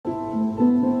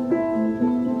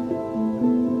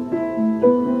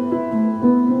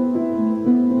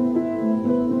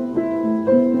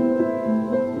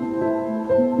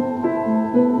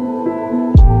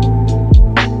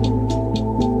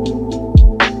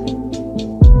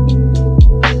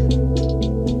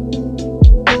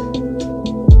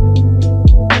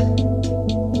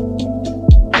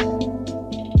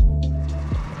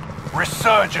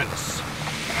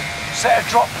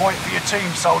team,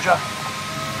 soldier.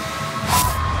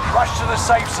 Rush to the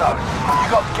safe zone. You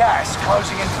got gas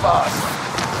closing in fast.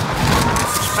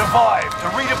 Survive to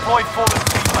redeploy fallen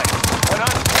teammates and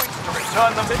earn points to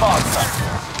return them faster.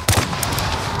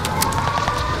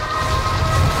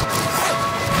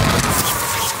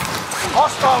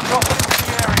 Hostile dropping into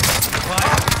the area.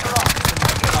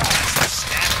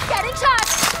 Getting shot!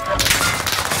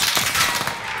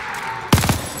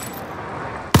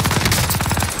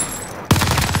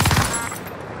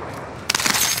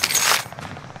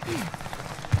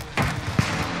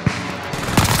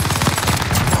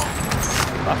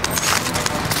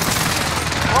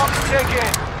 Clock's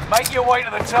ticking. Make your way to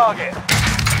the target.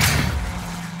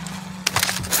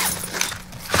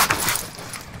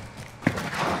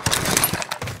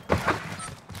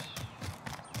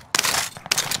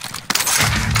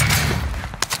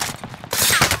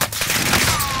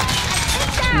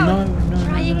 No.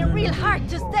 Trying real hard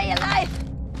to stay alive.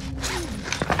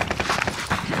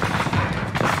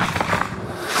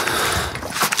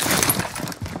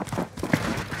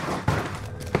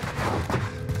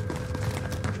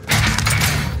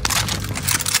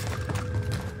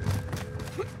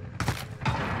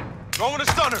 Throwing a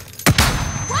stunner.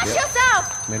 Watch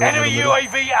yourself! Enemy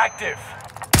UAV active.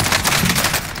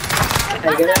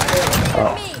 Well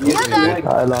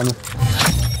done. Lana.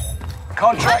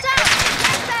 Contract. Watch out!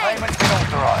 Payment been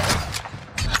authorized.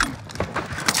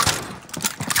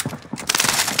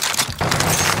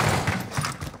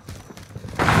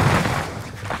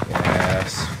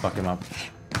 Yes, fuck him up.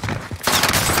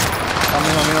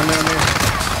 I'm in.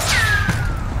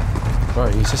 Bro,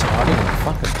 he's just hiding in the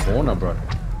fucking corner, bro.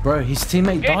 Bro, his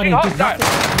teammate died and did nothing.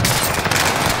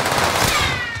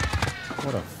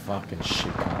 What a fucking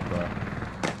shit, bro.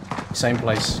 Same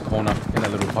place, corner, in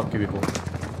that little hot cubicle.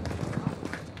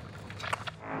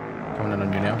 Coming in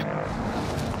on you now.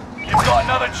 You've got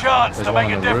another chance There's to one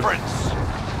make a on the roof. difference.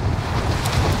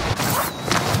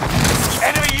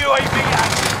 Enemy UAV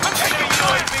active. Enemy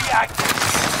UAV active.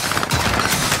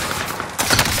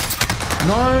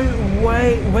 No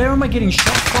way! Where am I getting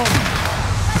shot from?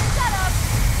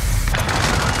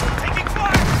 Taking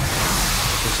fire.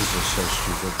 This is just so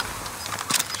stupid.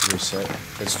 Reset.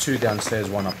 There's two downstairs,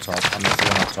 one up top. I missed the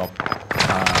one up top.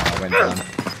 Went down.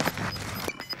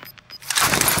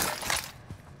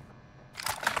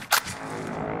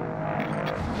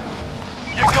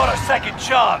 You've got a second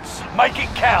chance. Make it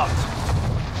count.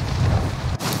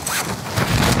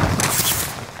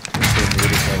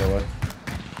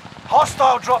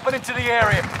 Hostile dropping into the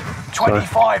area.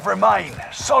 25 remain.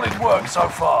 Solid work so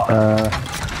far.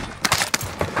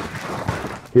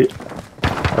 Hit.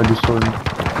 I just saw him.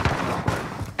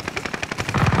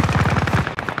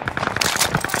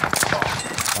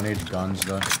 I need guns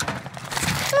though.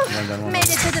 Made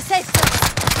it to the safe zone.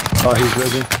 Oh, he's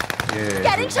ready. Yeah.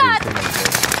 Getting shot!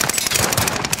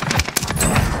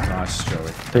 Nice,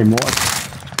 Joey. Hey, more.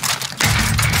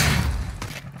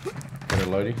 Get it,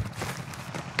 Lodi.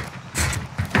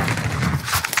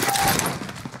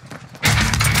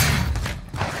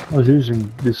 I was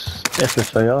using this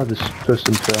FFAR, this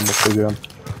person found the program.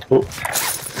 Oh.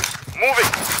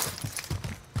 Moving.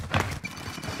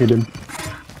 Hit him.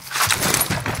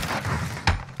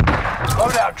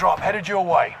 Loadout drop headed your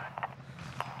way.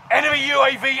 Enemy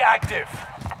UAV active.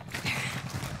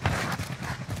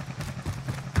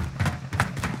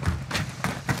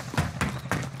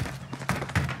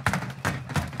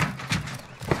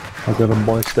 I got a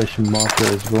buy station marker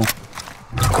as well.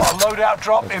 Got a loadout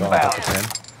drop Let's go, inbound. up to 10.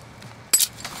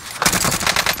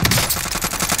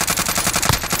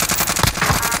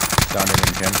 Down in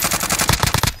him, Ken.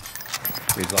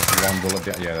 He's like one bullet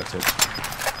down. Yeah, that's it.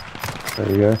 There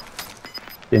you go.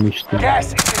 Finished him. Gas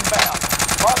is inbound.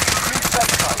 Mark the new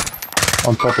safe zone.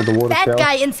 On top of the water Bad tower.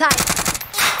 guy inside.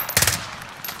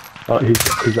 Oh,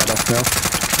 he's at us now.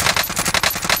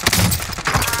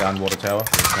 Down water tower.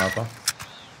 Sniper.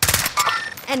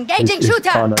 Engaging Oh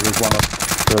shooter. no, there's one up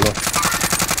further.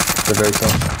 The very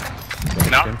top.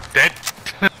 No, dead.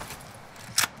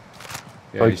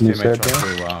 Yeah, his Open his teammate head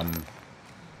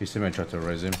tried to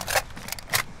res him.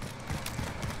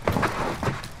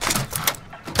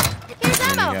 Here's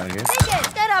ammo. Out again. Take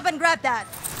it. Get up and grab that.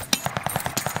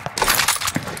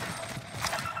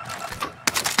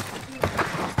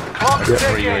 Clock's Yeah.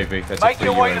 Free ticking. UAV. That's a Make free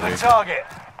your way to the UAV. target.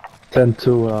 10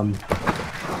 to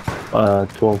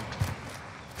 12.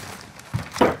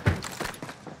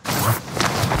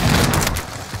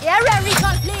 Area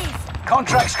recon, please.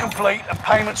 Contract's complete and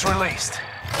payments released.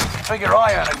 Figure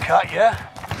I earn a cut, yeah?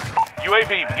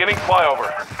 UAV beginning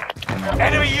flyover.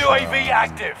 Enemy UAV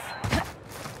active.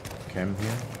 Cam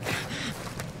here.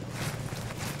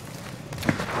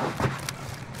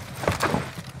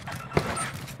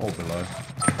 Or below.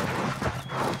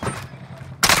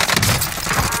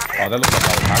 Oh, they look like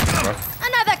they were packing, bro.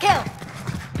 Another kill.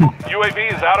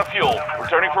 UAV is out of fuel.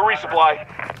 Returning for resupply.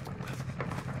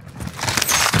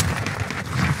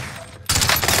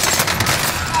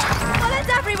 Bullets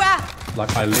everywhere.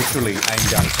 Like, I literally aimed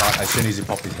down sight as soon as he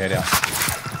popped his head out.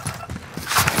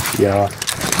 Yeah,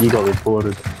 you got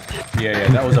reported. Yeah,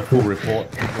 that was a full report.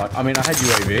 Like, I mean, I had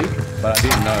UAV, but I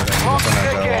didn't know that he was going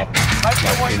to go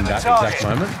up like, in that exact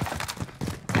moment.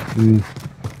 Mm.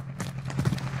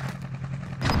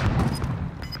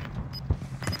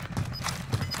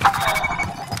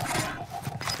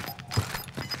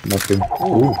 Nothing.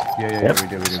 Ooh. Yeah, Yep. we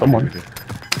did. Someone.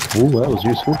 Ooh, that was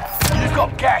useful. You've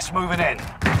got gas moving in.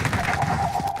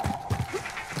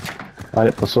 I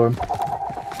saw him.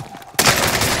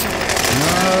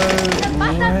 No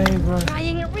way, bro.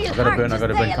 Trying real I gotta hard burn. to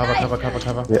stay alive.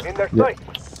 Cover. Yep.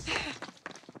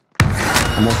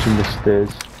 I'm watching the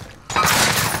stairs.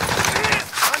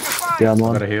 Down I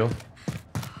one. gotta heal.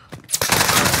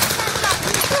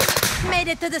 Made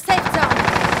it to the safe zone.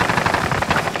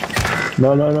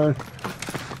 No.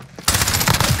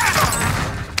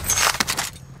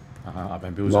 I've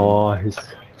been building. Nice.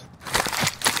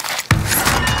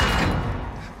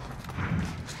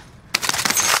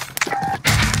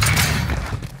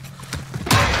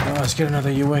 Let's get another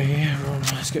UAV, bro.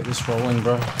 Let's get this rolling,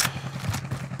 bro.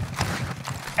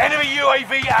 Enemy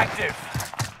UAV active.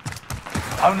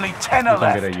 Only 10 are I'm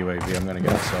gonna left. get a UAV. I'm gonna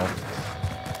get myself.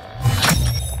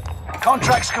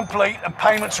 Contracts complete and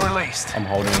payments released. I'm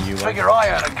holding a UAV. Figure I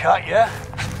earn a cut, yeah?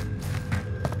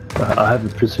 I have a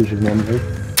precision one here.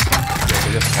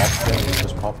 So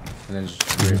just pop, and then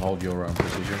just re-hold your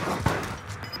precision.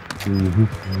 You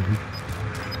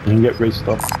can get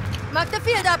restocked. Mark the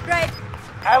field upgrade.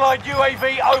 Allied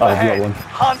UAV got overhead. one.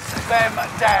 Hunt them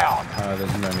down.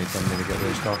 There's no need for me to get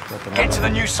restocked at the Get to the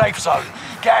new safe zone.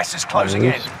 Gas is closing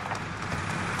in.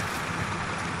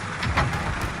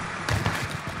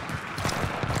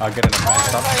 I'll get an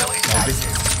advanced up, Rail is maybe.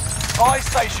 active. Buy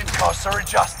station costs are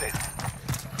adjusted.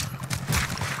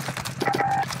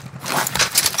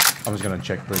 I'm just gonna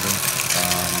check prison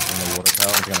in the water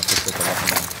tower. I'm gonna push it up.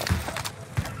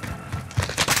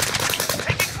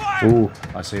 Ooh.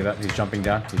 I see that. He's jumping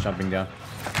down. No.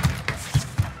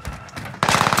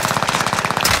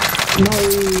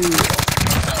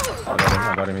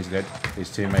 I got him. He's dead. His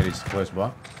teammate is close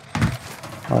by.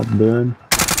 Hard burn.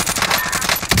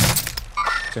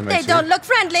 They don't look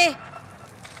friendly.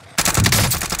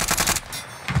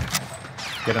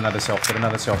 Get another self.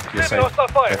 You're safe. hostile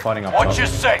fire. They're fighting up Watch top. your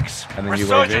six. And then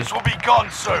Resurgance UAV. will be gone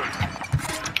soon.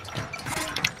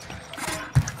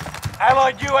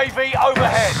 Allied UAV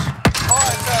overhead.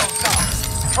 Fire sales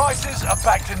done. Prices are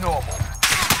back to normal.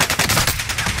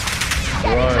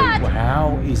 Bro,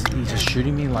 how is he just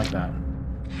shooting me like that?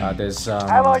 There's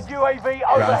Allied UAV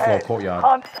overhead. courtyard.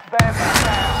 Hunt them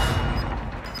down.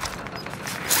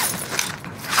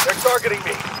 They're targeting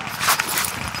me.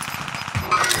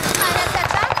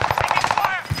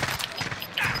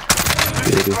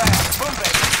 Losing ground. Move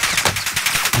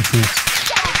it.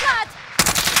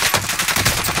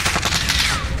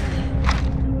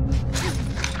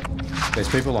 There's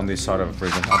people on this side of the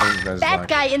prison. I think there's Bad like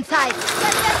guy inside.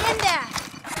 Get in there.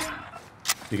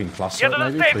 you can cluster Get it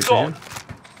to the maybe. safe Precision. zone.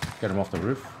 Get him off the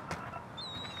roof.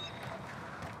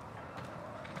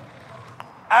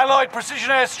 Allied precision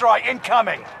airstrike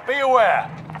incoming. Be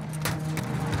aware.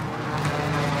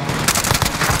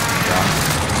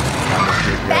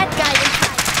 Bad guy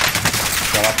inside.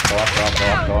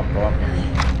 Go up.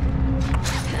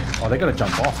 Oh, they gotta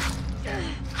jump off. Get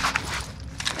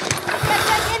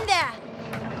in there.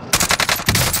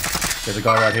 There's a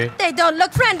guy right here. They don't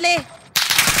look friendly.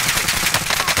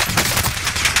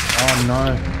 Oh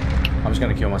no. I'm just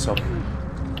gonna kill myself.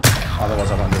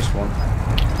 Otherwise I won't respawn.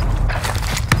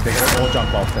 They gotta all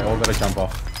jump off. They all gotta jump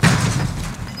off.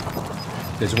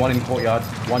 There's one in courtyard.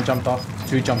 One jumped off.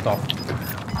 Two jumped off.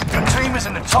 Your team is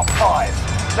in the top 5.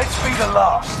 Let's be the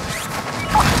last.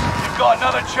 You've got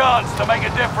another chance to make a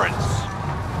difference.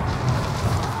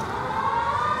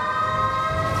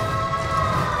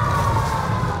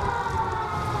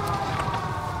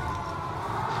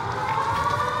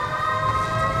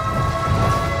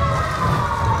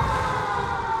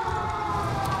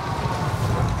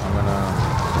 I'm gonna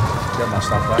get my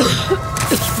stuff back.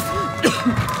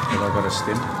 But I got a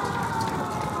stim.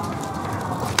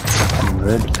 I'm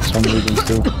red for some reason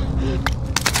still.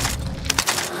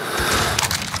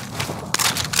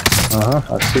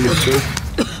 I see it too.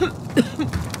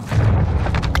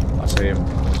 I see him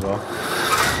as well.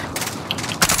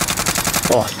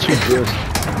 Oh, too good.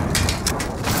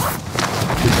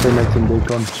 Teammates in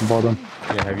decon, bottom.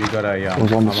 Yeah, have you got a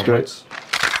Was on the armor streets.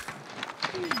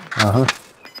 plates? Uh-huh.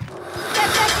 Get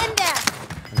back in there!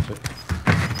 That's it.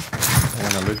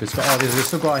 I wanna loot this guy. Oh, there's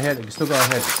still guy ahead. There's still guy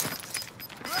ahead.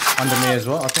 Under me as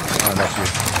well, I think. Oh, that's you.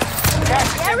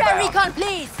 Gas is Area inbound. recon,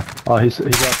 please! Oh, he's up.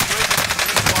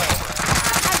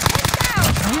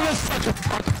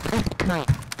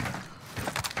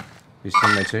 He's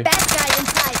teammate too. Bad guy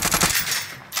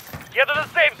inside! Get to the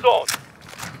safe zone.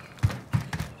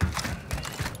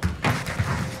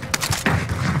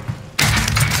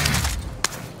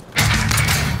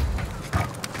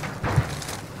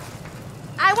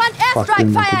 I want airstrike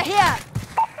Fucking fire here!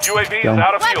 UAV is Down.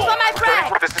 out of Watch fuel. for my Returning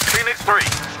frag! for this is Phoenix 3.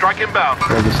 Strike inbound.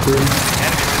 There's a steam.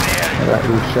 Enemies in the area. That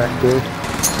little shack there.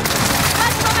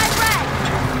 Watch for my frag!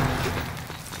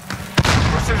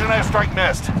 Precision airstrike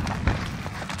missed.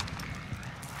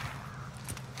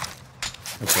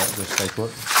 Okay, just stay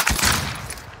put.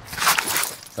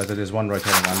 There's one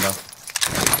rotating under.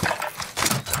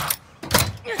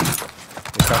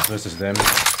 It's us versus them.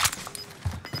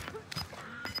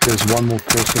 There's one more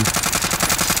person.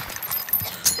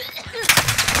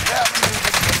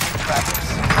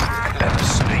 Clever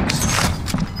sneaks.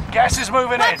 Gas is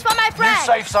moving Watch in. for my New frag.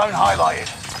 safe zone highlighted.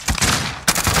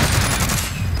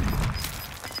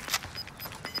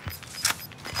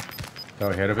 Go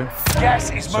ahead of him.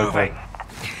 Gas is So moving.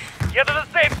 Get to the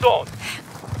safe zone.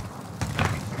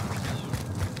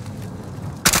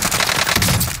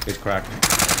 He's cracked.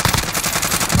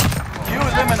 You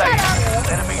eliminate all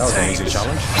enemy That was an teams. easy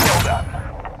challenge. Well done.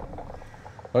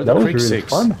 Oh, That the was Krig really 6.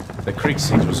 fun. The Krig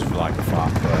 6 was like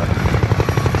fuck, bro.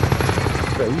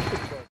 Yeah, you should